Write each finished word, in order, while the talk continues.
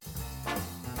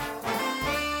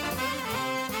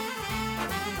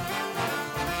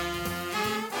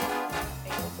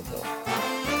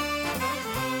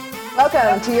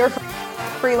Welcome to your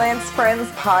Freelance Friends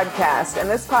podcast. In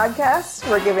this podcast,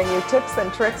 we're giving you tips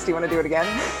and tricks. Do you want to do it again?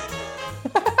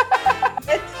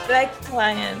 It's like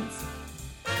clients.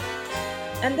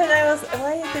 And then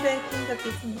why did I think that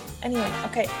it's, anyway,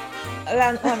 okay.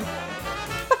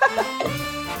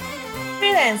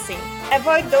 Freelancing.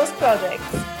 Avoid those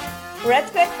projects. Red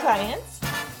flag clients,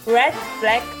 red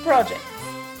flag projects,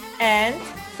 and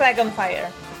flag on fire.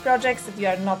 Projects that you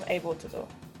are not able to do.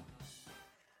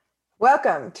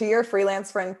 Welcome to your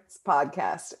Freelance Friends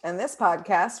podcast. In this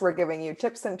podcast, we're giving you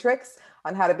tips and tricks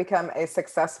on how to become a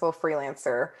successful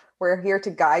freelancer. We're here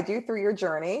to guide you through your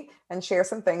journey and share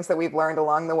some things that we've learned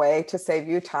along the way to save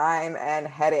you time and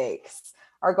headaches.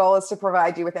 Our goal is to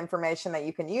provide you with information that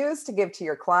you can use to give to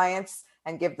your clients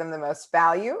and give them the most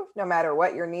value, no matter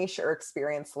what your niche or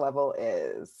experience level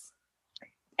is.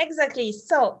 Exactly.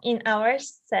 So in our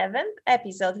 7th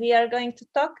episode, we are going to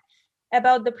talk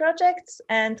about the projects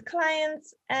and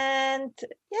clients and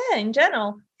in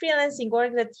general, freelancing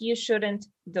work that you shouldn't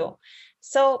do.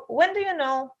 So when do you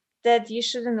know that you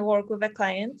shouldn't work with a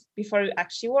client before you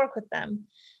actually work with them?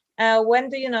 When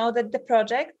do you know that the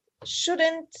project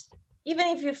shouldn't, even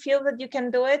if you feel that you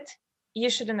can do it, you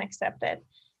shouldn't accept it?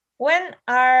 When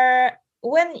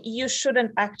you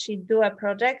shouldn't actually do a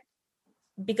project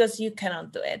because you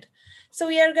cannot do it. So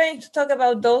we are going to talk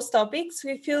about those topics.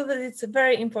 We feel that it's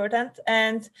very important.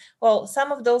 And well,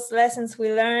 some of those lessons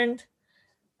we learned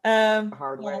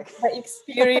hard way by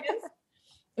experience.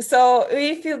 So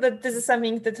we feel that this is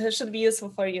something that should be useful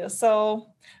for you. So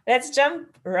let's jump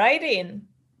right in.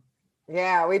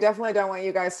 Yeah, we definitely don't want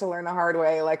you guys to learn the hard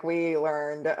way like we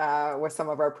learned with some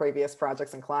of our previous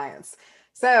projects and clients.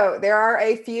 So there are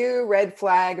a few red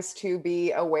flags to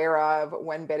be aware of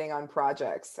when bidding on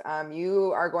projects.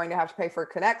 You are going to have to pay for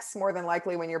connects more than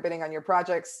likely when you're bidding on your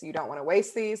projects. You don't want to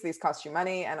waste these. These cost you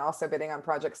money, and also bidding on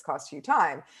projects costs you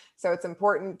time. So it's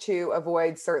important to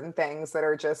avoid certain things that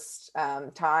are just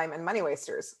time and money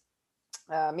wasters.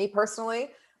 Me personally,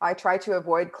 I try to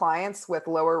avoid clients with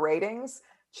lower ratings.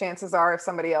 Chances are if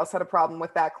somebody else had a problem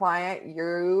with that client,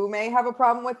 you may have a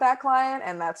problem with that client,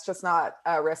 and that's just not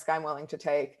a risk I'm willing to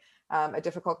take. A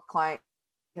difficult client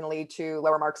can lead to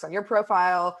lower marks on your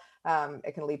profile.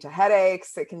 It can lead to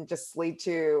headaches. It can just lead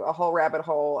to a whole rabbit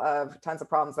hole of tons of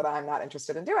problems that I'm not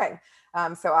interested in doing.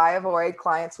 So I avoid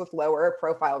clients with lower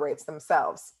profile rates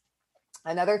themselves.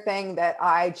 Another thing that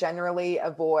I generally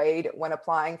avoid when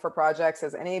applying for projects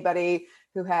is anybody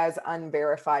who has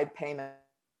unverified payment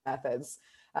methods.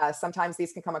 Sometimes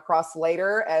these can come across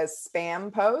later as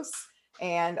spam posts.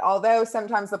 And although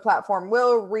sometimes the platform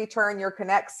will return your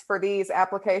connects for these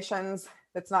applications,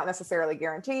 that's not necessarily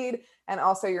guaranteed. And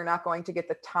also you're not going to get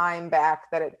the time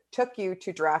back that it took you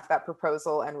to draft that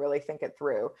proposal and really think it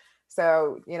through.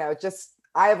 So,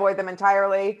 I avoid them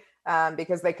entirely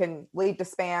because they can lead to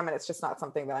spam, and it's just not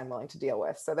something that I'm willing to deal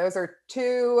with. So those are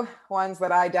two ones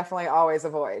that I definitely always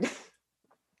avoid.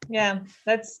 Yeah,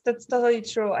 that's totally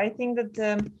true. I think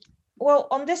that,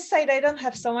 on this side, I don't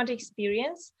have so much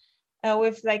experience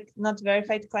with like not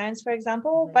verified clients, for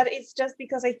example, but it's just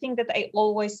because I think that I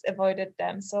always avoided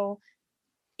them. So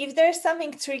if there's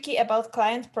something tricky about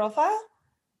client profile,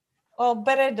 well,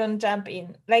 better don't jump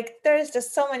in. Like there's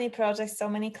just so many projects, so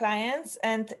many clients,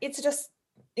 and it's just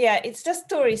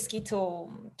too risky to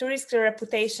risk your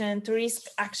reputation, to risk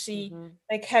actually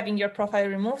like having your profile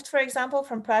removed, for example,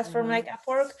 from platform like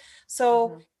Upwork.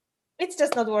 So it's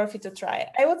just not worth it to try.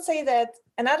 I would say that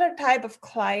another type of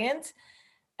client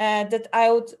that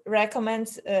I would recommend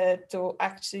to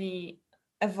actually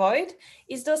avoid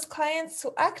is those clients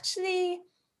who actually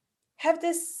have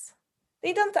this,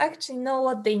 they don't actually know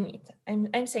what they need.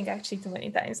 I'm saying actually too many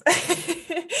times.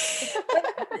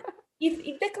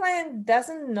 If the client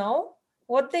doesn't know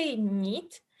what they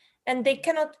need and they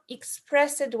cannot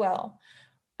express it well,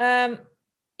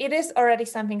 it is already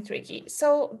something tricky.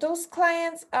 So those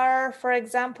clients are, for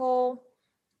example,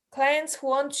 clients who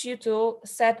want you to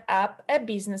set up a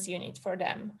business unit for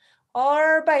them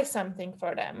or buy something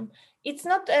for them. It's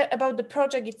not about the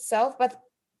project itself, but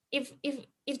if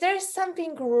there's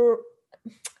something,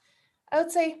 I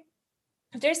would say,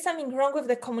 if there's something wrong with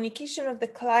the communication of the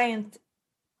client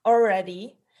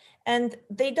already, and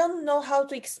they don't know how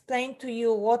to explain to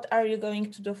you what are you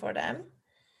going to do for them.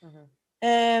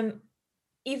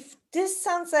 If this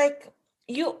sounds like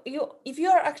if you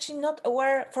are actually not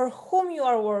aware for whom you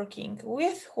are working,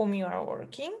 with whom you are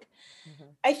working,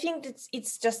 I think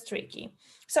it's just tricky.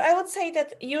 So I would say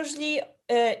that usually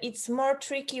it's more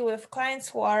tricky with clients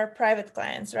who are private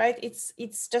clients, right?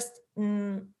 It's just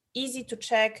easy to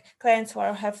check clients who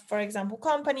have, for example,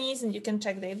 companies, and you can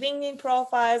check their LinkedIn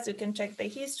profiles, you can check their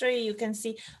history, you can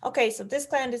see, okay, so this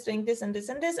client is doing this and this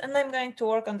and this, and I'm going to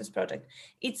work on this project.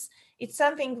 It's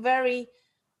something very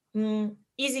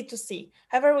easy to see.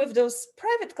 However, with those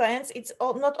private clients, it's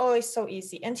not always so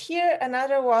easy. And here,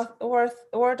 another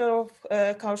word of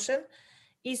caution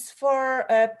is for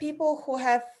people who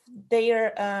have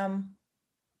their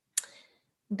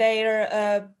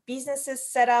businesses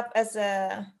set up as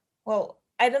a, well,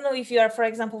 I don't know if you are, for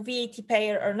example, VAT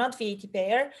payer or not VAT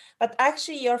payer, but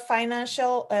actually your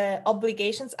financial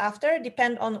obligations after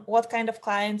depend on what kind of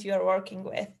client you are working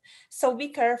with. So be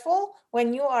careful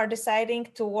when you are deciding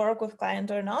to work with client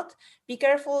or not. Be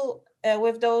careful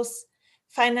with those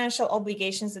financial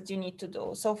obligations that you need to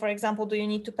do. So for example, do you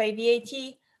need to pay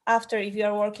VAT after if you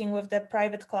are working with the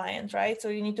private client, right? So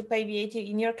you need to pay VAT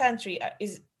in your country.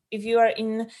 If you are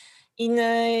in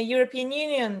European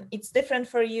Union, it's different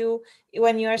for you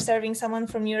when you are serving someone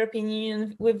from European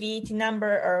Union with VAT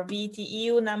number or VAT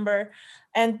EU number,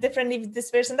 and different if this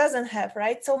person doesn't have,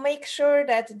 right? So make sure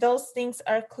that those things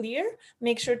are clear.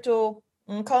 Make sure to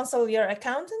consult your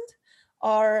accountant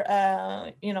or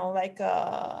like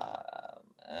a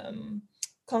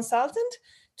consultant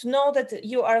to know that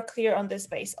you are clear on this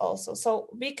base also. So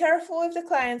be careful with the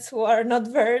clients who are not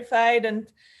verified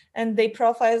and their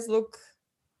profiles look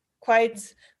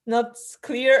quite not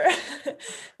clear.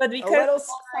 But be careful, a little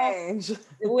strange.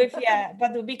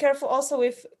 but be careful also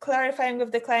with clarifying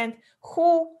with the client,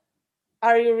 who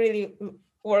are you really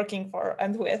working for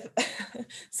and with.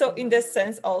 So in this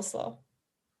sense also.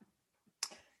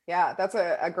 Yeah, that's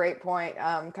a great point.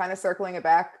 Kind of circling it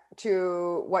back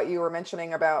to what you were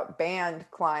mentioning about banned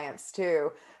clients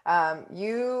too.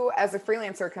 You as a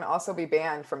freelancer can also be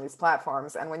banned from these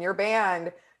platforms. And when you're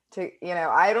banned,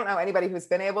 I don't know anybody who's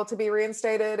been able to be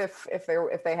reinstated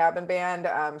if they have been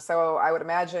banned. So I would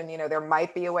imagine, there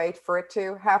might be a way for it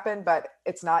to happen, but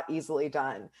it's not easily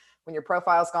done. When your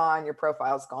profile's gone, your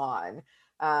profile's gone.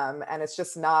 And it's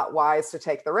just not wise to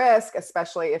take the risk,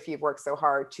 especially if you've worked so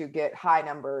hard to get high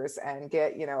numbers and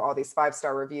get, all these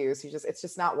 5-star reviews. It's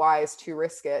just not wise to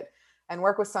risk it and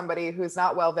work with somebody who's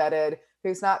not well vetted,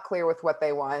 who's not clear with what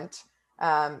they want.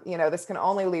 This can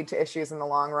only lead to issues in the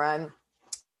long run,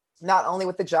 not only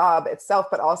with the job itself,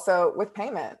 but also with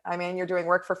payment. I mean, you're doing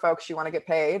work for folks, you want to get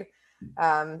paid.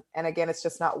 And again, it's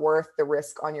just not worth the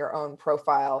risk on your own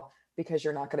profile, because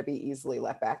you're not going to be easily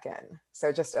let back in.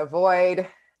 So just avoid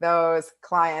those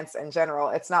clients in general.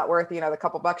 It's not worth, the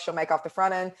couple bucks you'll make off the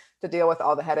front end to deal with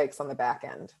all the headaches on the back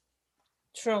end.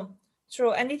 True.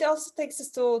 And it also takes us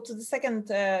to the second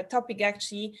topic,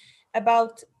 actually,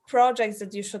 about projects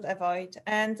that you should avoid.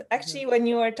 And actually, when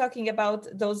you were talking about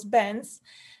those bans,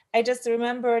 I just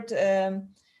remembered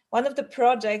one of the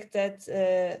projects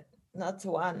that not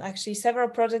one, actually several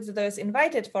projects that I was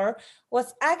invited for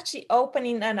was actually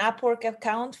opening an Upwork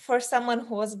account for someone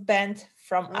who was banned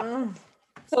from Upwork.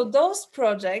 So those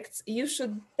projects you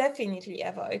should definitely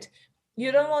avoid.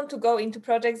 You don't want to go into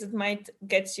projects that might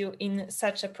get you in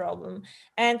such a problem.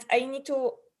 And I need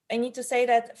to say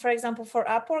that, for example, for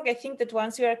Upwork, I think that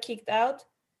once you are kicked out,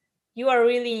 you are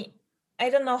really, I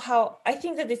don't know how, I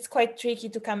think that it's quite tricky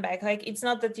to come back. Like, it's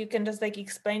not that you can just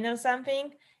explain them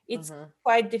something. It's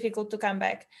quite difficult to come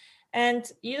back. And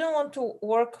you don't want to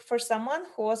work for someone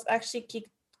who was actually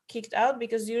kicked out,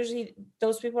 because usually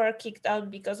those people are kicked out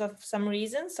because of some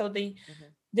reason. So they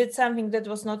did something that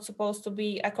was not supposed to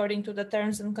be according to the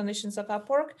terms and conditions of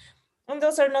Upwork. And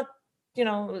those are not,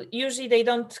 usually they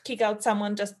don't kick out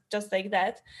someone just like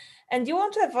that. And you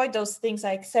want to avoid those things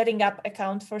like setting up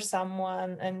account for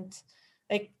someone. And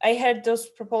like, I heard those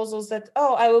proposals that,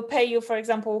 I will pay you, for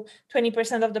example,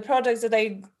 20% of the projects that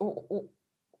I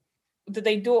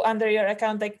do under your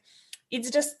account. Like, it's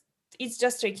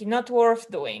just tricky, not worth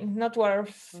doing, not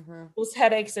worth those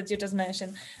headaches that you just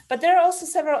mentioned. But there are also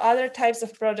several other types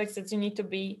of projects that you need to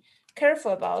be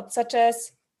careful about, such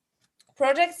as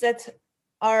projects that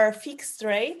are fixed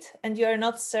rate and you are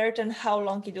not certain how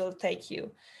long it will take you.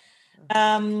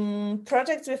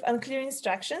 Projects with unclear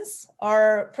instructions,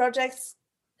 or projects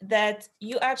that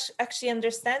you actually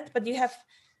understand, but you have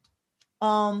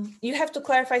to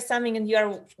clarify something and you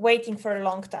are waiting for a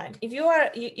long time. If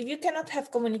you cannot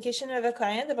have communication with a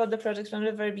client about the project from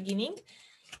the very beginning,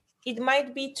 it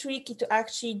might be tricky to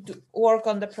actually work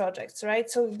on the projects, right?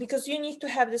 So because you need to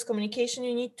have this communication,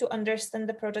 you need to understand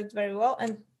the project very well.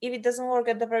 And if it doesn't work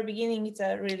at the very beginning, it's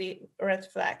a really red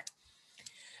flag.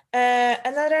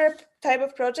 Another type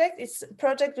of project is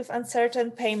project with uncertain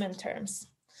payment terms.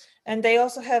 And I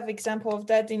also have example of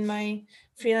that in my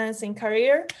freelancing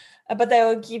career. but I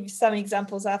will give some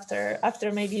examples after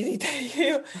maybe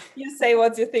Rita, you say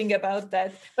what you think about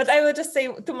that. But I will just say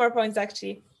 2 more points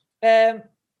actually.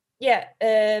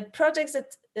 Projects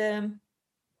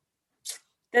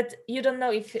that you don't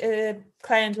know if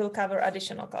client will cover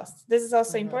additional costs. This is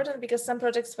also important because some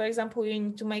projects, for example, you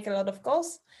need to make a lot of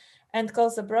calls, and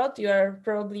calls abroad, you are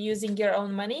probably using your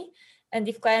own money. And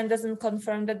if client doesn't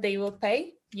confirm that they will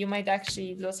pay, you might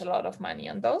actually lose a lot of money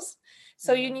on those.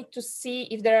 So you need to see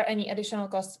if there are any additional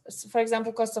costs. For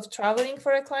example, cost of traveling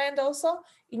for a client also,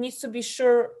 you need to be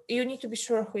sure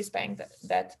who is paying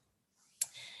that.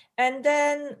 And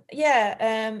then,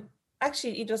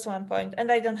 actually it was 1 point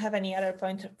and I don't have any other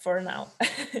point for now.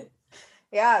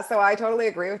 Yeah, so I totally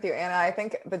agree with you, Anna. I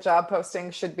think the job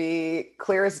posting should be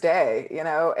clear as day. You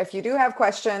know, if you do have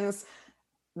questions,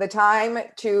 the time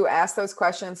to ask those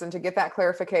questions and to get that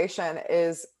clarification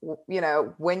is, you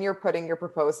know, when you're putting your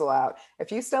proposal out.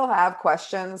 If you still have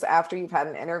questions after you've had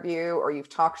an interview or you've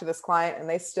talked to this client and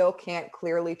they still can't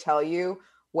clearly tell you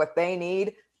what they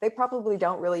need, they probably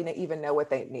don't really even know what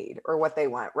they need or what they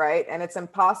want, right? And it's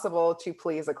impossible to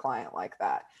please a client like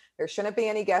that. There shouldn't be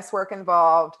any guesswork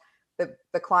involved.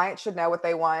 The client should know what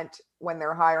they want when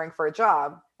they're hiring for a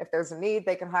job. If there's a need,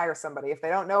 they can hire somebody. If they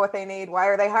don't know what they need, why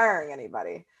are they hiring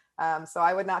anybody? So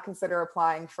I would not consider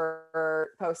applying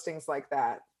for postings like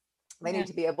that. They need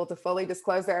to be able to fully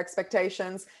disclose their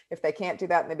expectations. If they can't do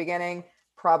that in the beginning,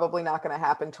 probably not going to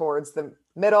happen towards the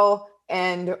middle,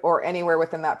 end, or anywhere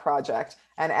within that project.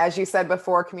 And as you said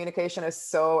before, communication is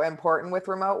so important with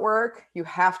remote work. You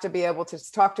have to be able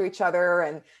to talk to each other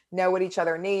and know what each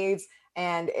other needs.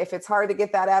 And if it's hard to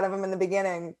get that out of them in the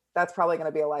beginning, that's probably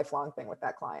going to be a lifelong thing with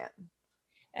that client.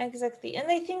 Exactly. And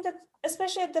I think that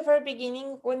especially at the very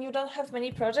beginning, when you don't have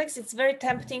many projects, it's very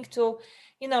tempting to,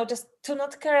 you know, just to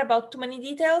not care about too many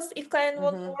details. If client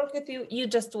wants to work with you, you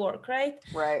just work, right?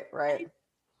 Right.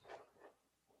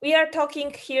 We are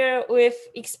talking here with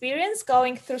experience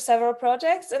going through several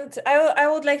projects, and I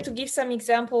would like to give some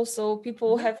examples so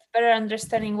people have better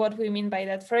understanding what we mean by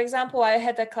that. For example, I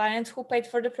had a client who paid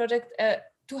for the project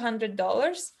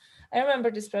 $200. I remember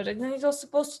this project, and it was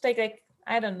supposed to take like,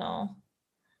 I don't know,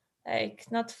 like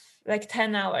not like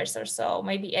 10 hours or so,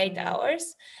 maybe 8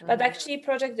 hours. But actually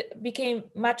project became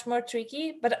much more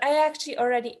tricky, but I actually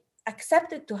already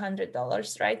accepted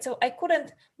 $200, right? So I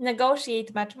couldn't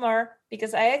negotiate much more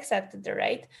because I accepted the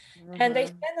rate. And I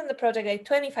spent on the project like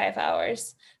 25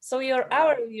 hours. So your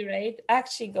hourly rate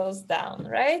actually goes down,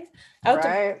 right?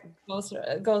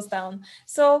 Goes down.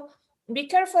 So be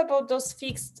careful about those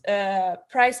fixed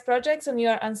price projects when you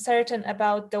are uncertain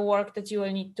about the work that you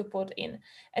will need to put in.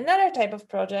 Another type of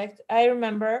project, I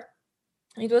remember,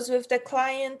 it was with the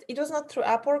client. It was not through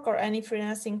Upwork or any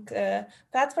freelancing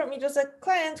platform. It was a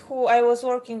client who I was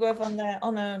working with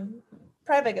on a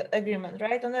private agreement,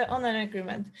 right? On an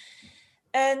agreement.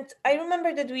 And I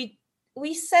remember that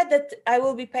we said that I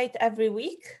will be paid every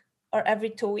week or every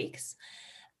 2 weeks.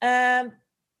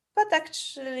 But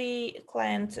actually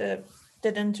client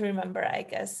didn't remember, I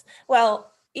guess.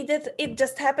 Well, it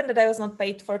just happened that I was not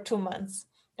paid for 2 months.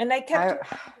 And I kept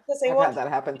because I wanted that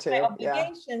happen too. my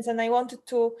obligations, and I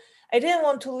didn't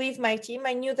want to leave my team.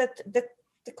 I knew that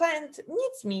the client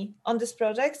needs me on this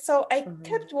project. So I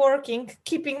kept working,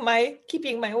 keeping my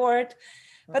word.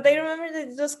 But I remember that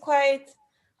it was quite,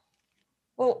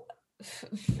 well,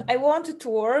 I wanted to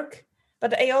work,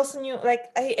 but I also knew like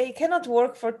I cannot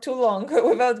work for too long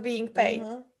without being paid.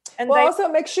 And also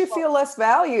it makes you feel less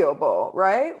valuable,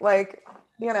 right? Like,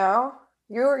 you know,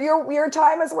 your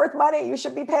time is worth money. You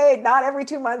should be paid, not every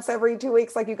 2 months, every 2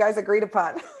 weeks, like you guys agreed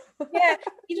upon. Yeah,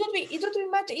 it would be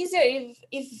much easier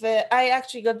if I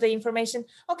actually got the information.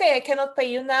 Okay, I cannot pay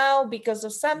you now because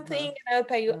of something, and I'll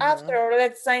pay you after, or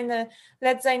let's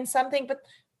sign something. But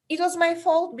it was my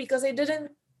fault because I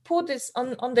didn't put this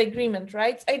on the agreement,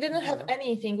 right? I didn't have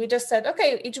anything. We just said,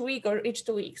 okay, each week or each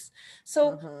 2 weeks.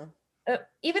 So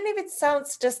even if it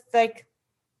sounds just like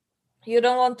you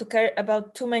don't want to care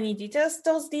about too many details,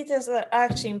 those details are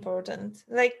actually important.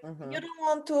 Like you don't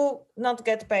want to not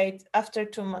get paid after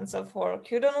 2 months of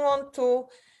work. You don't want to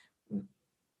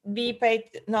be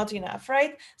paid not enough,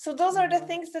 right? So those are the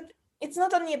things that it's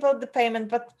not only about the payment,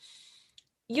 but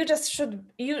you just should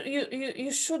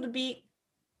you should be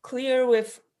clear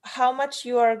with how much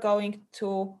you are going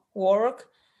to work,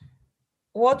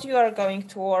 what you are going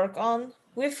to work on,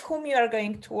 with whom you are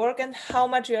going to work, and how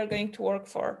much you are going to work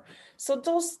for. So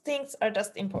those things are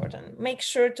just important. Make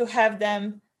sure to have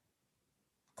them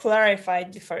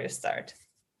clarified before you start.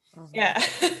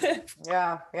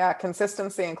 Yeah.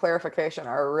 Consistency and clarification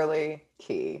are really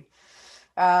key.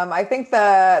 I think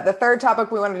the third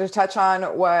topic we wanted to touch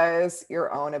on was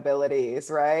your own abilities,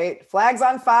 right? Flags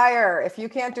on fire. If you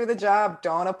can't do the job,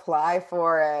 don't apply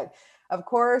for it. Of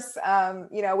course,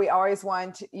 we always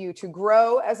want you to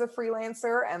grow as a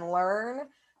freelancer and learn.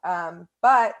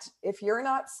 But if you're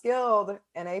not skilled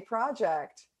in a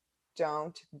project,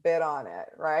 don't bid on it,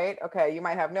 right? Okay, you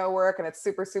might have no work and it's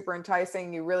super, super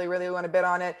enticing. You really, really want to bid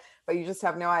on it, but you just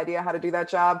have no idea how to do that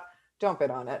job. Don't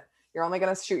bid on it. You're only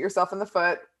going to shoot yourself in the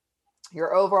foot.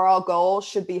 Your overall goal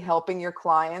should be helping your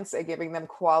clients and giving them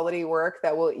quality work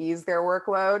that will ease their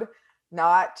workload,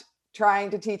 not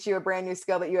trying to teach you a brand new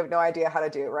skill that you have no idea how to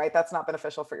do, right? That's not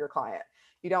beneficial for your client.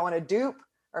 You don't want to dupe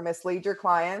or mislead your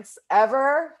clients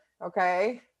ever,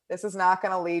 okay? This is not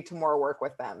going to lead to more work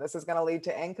with them. This is going to lead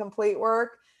to incomplete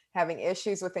work, having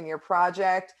issues within your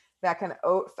project that can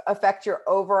affect your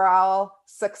overall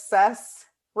success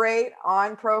rate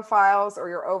on profiles or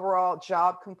your overall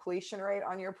job completion rate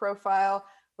on your profile,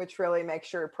 which really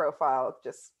makes your profile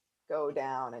just go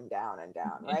down and down and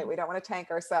down, right? We don't want to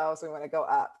tank ourselves. We want to go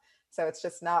up. So it's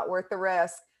just not worth the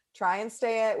risk. Try and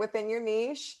stay within your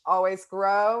niche, always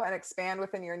grow and expand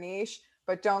within your niche,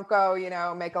 but don't go,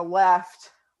 make a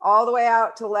left all the way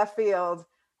out to left field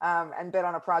and bid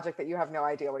on a project that you have no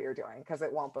idea what you're doing, because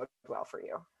it won't bode well for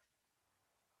you.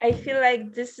 I feel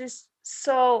like this is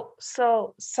so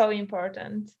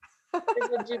important. That's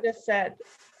what you just said.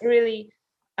 Really,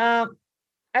 I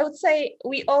would say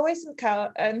we always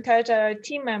encourage our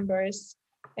team members,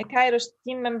 Kairos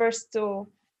team members, to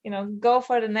go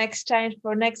for the next challenge,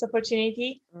 for next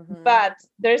opportunity. Mm-hmm. But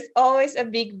there's always a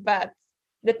big but.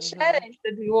 The challenge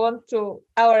that we want to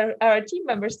our team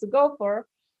members to go for,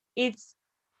 it's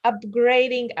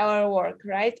upgrading our work,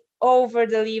 right? Over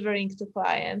delivering to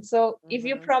clients. So if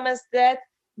you promise that,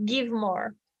 give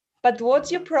more. But what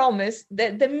you promise,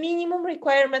 the minimum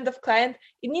requirement of client,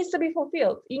 it needs to be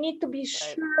fulfilled. You need to be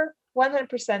sure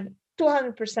 100%,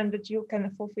 200% that you can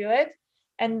fulfill it.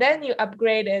 And then you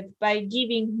upgrade it by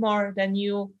giving more than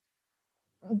you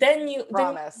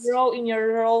grow in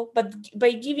your role, but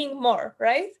by giving more,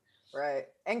 right? Right.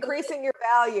 Increasing your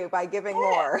value by giving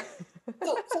more.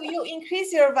 So you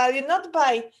increase your value not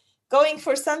by going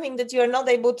for something that you're not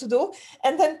able to do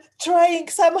and then trying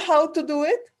somehow to do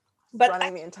it, but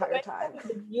running the entire time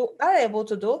you are able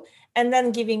to do, and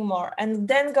then giving more, and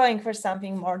then going for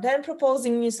something more, then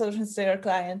proposing new solutions to your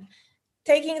client,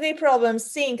 taking the problems,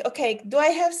 seeing, okay, do I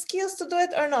have skills to do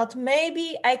it or not?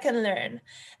 Maybe I can learn.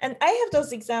 And I have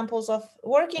those examples of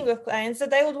working with clients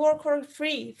that I would work for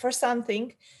free for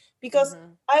something because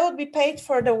I would be paid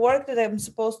for the work that I'm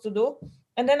supposed to do.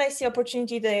 And then I see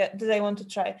opportunity that I want to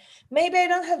try. Maybe I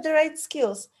don't have the right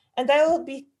skills. And I will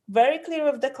be very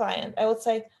clear with the client. I would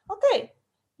say, okay,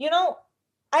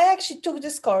 I actually took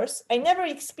this course. I never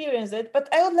experienced it, but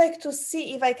I would like to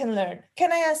see if I can learn.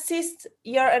 Can I assist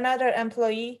another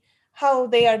employee, how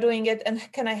they are doing it, and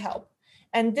can I help?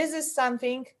 And this is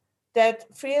something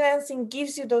that freelancing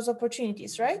gives you those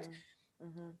opportunities, right?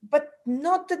 But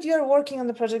not that you're working on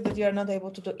the project that you're not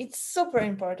able to do. It's super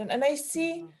important. And I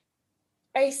see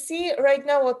right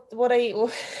now what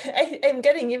I'm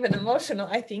getting even emotional,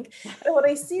 I think. But what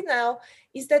I see now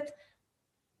is that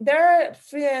there are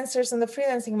freelancers on the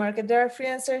freelancing market. There are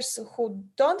freelancers who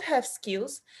don't have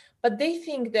skills, but they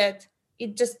think that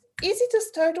it's just easy to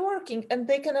start working and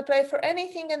they can apply for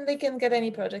anything and they can get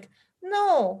any project.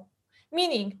 No,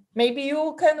 meaning maybe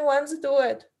you can once do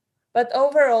it, but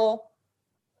overall,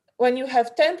 when you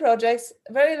have 10 projects,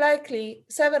 very likely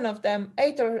 7 of them,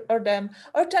 8 or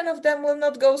 10 of them will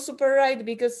not go super right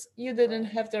because you didn't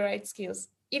have the right skills.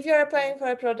 If you're applying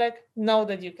for a project, know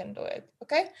that you can do it,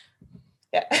 okay?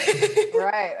 Yeah.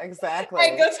 Right, exactly.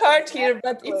 I got hard here,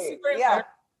 but it's super important.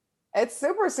 It's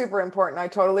super, super important. I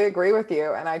totally agree with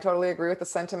you. And I totally agree with the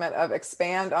sentiment of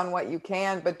expand on what you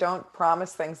can, but don't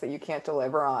promise things that you can't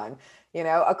deliver on.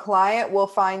 A client will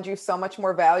find you so much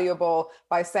more valuable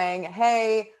by saying,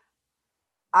 hey,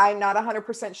 I'm not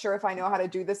 100% sure if I know how to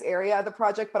do this area of the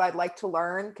project, but I'd like to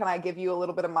learn. Can I give you a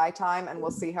little bit of my time and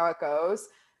we'll see how it goes?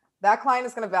 That client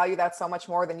is going to value that so much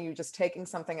more than you just taking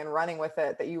something and running with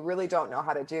it that you really don't know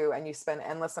how to do. And you spend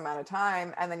endless amount of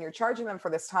time and then you're charging them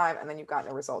for this time and then you've got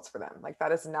no results for them. Like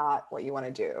that is not what you want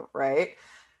to do, right?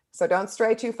 So don't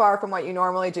stray too far from what you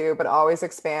normally do, but always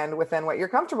expand within what you're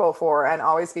comfortable for and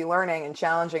always be learning and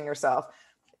challenging yourself.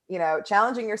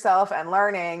 Challenging yourself and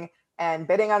learning and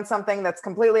bidding on something that's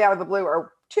completely out of the blue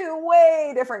are two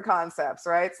way different concepts,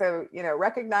 right? So,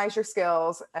 recognize your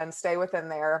skills and stay within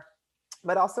there,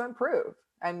 but also improve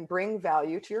and bring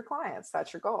value to your clients.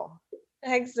 That's your goal.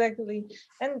 Exactly.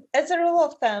 And as a rule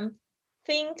of thumb,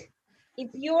 think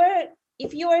if you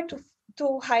were to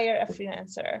to hire a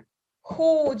freelancer,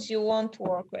 who would you want to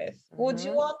work with? Would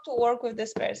you want to work with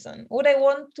this person? Would I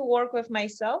want to work with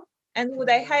myself? And would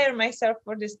I hire myself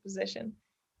for this position?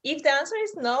 If the answer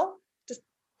is no,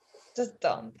 just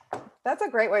don't. That's a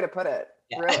great way to put it.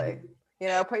 Yeah. Really.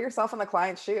 Put yourself in the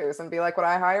client's shoes and be like, would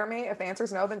I hire me? If the answer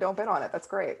is no, then don't bid on it. That's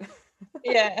great.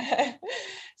 Yeah.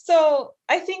 So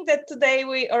I think that today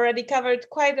we already covered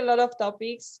quite a lot of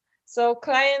topics. So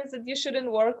clients that you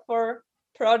shouldn't work for,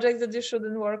 projects that you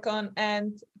shouldn't work on,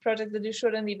 and projects that you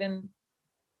shouldn't even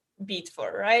bid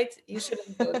for, right? You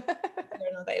shouldn't do it.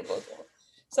 You're not able to.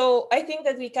 So I think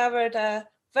that we covered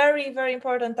very, very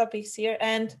important topics here.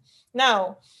 And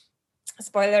now,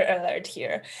 spoiler alert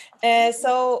here.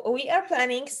 So we are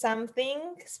planning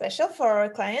something special for our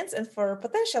clients and for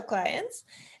potential clients.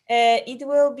 It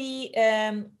will be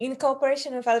in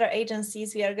cooperation with other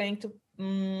agencies. We are going to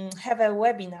have a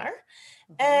webinar,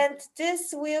 and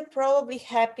this will probably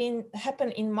happen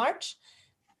in March,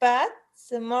 but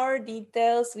some more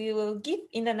details we will give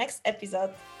in the next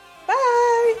episode.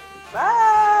 Bye!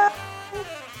 Bye!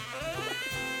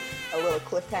 A little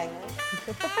cliffhanger.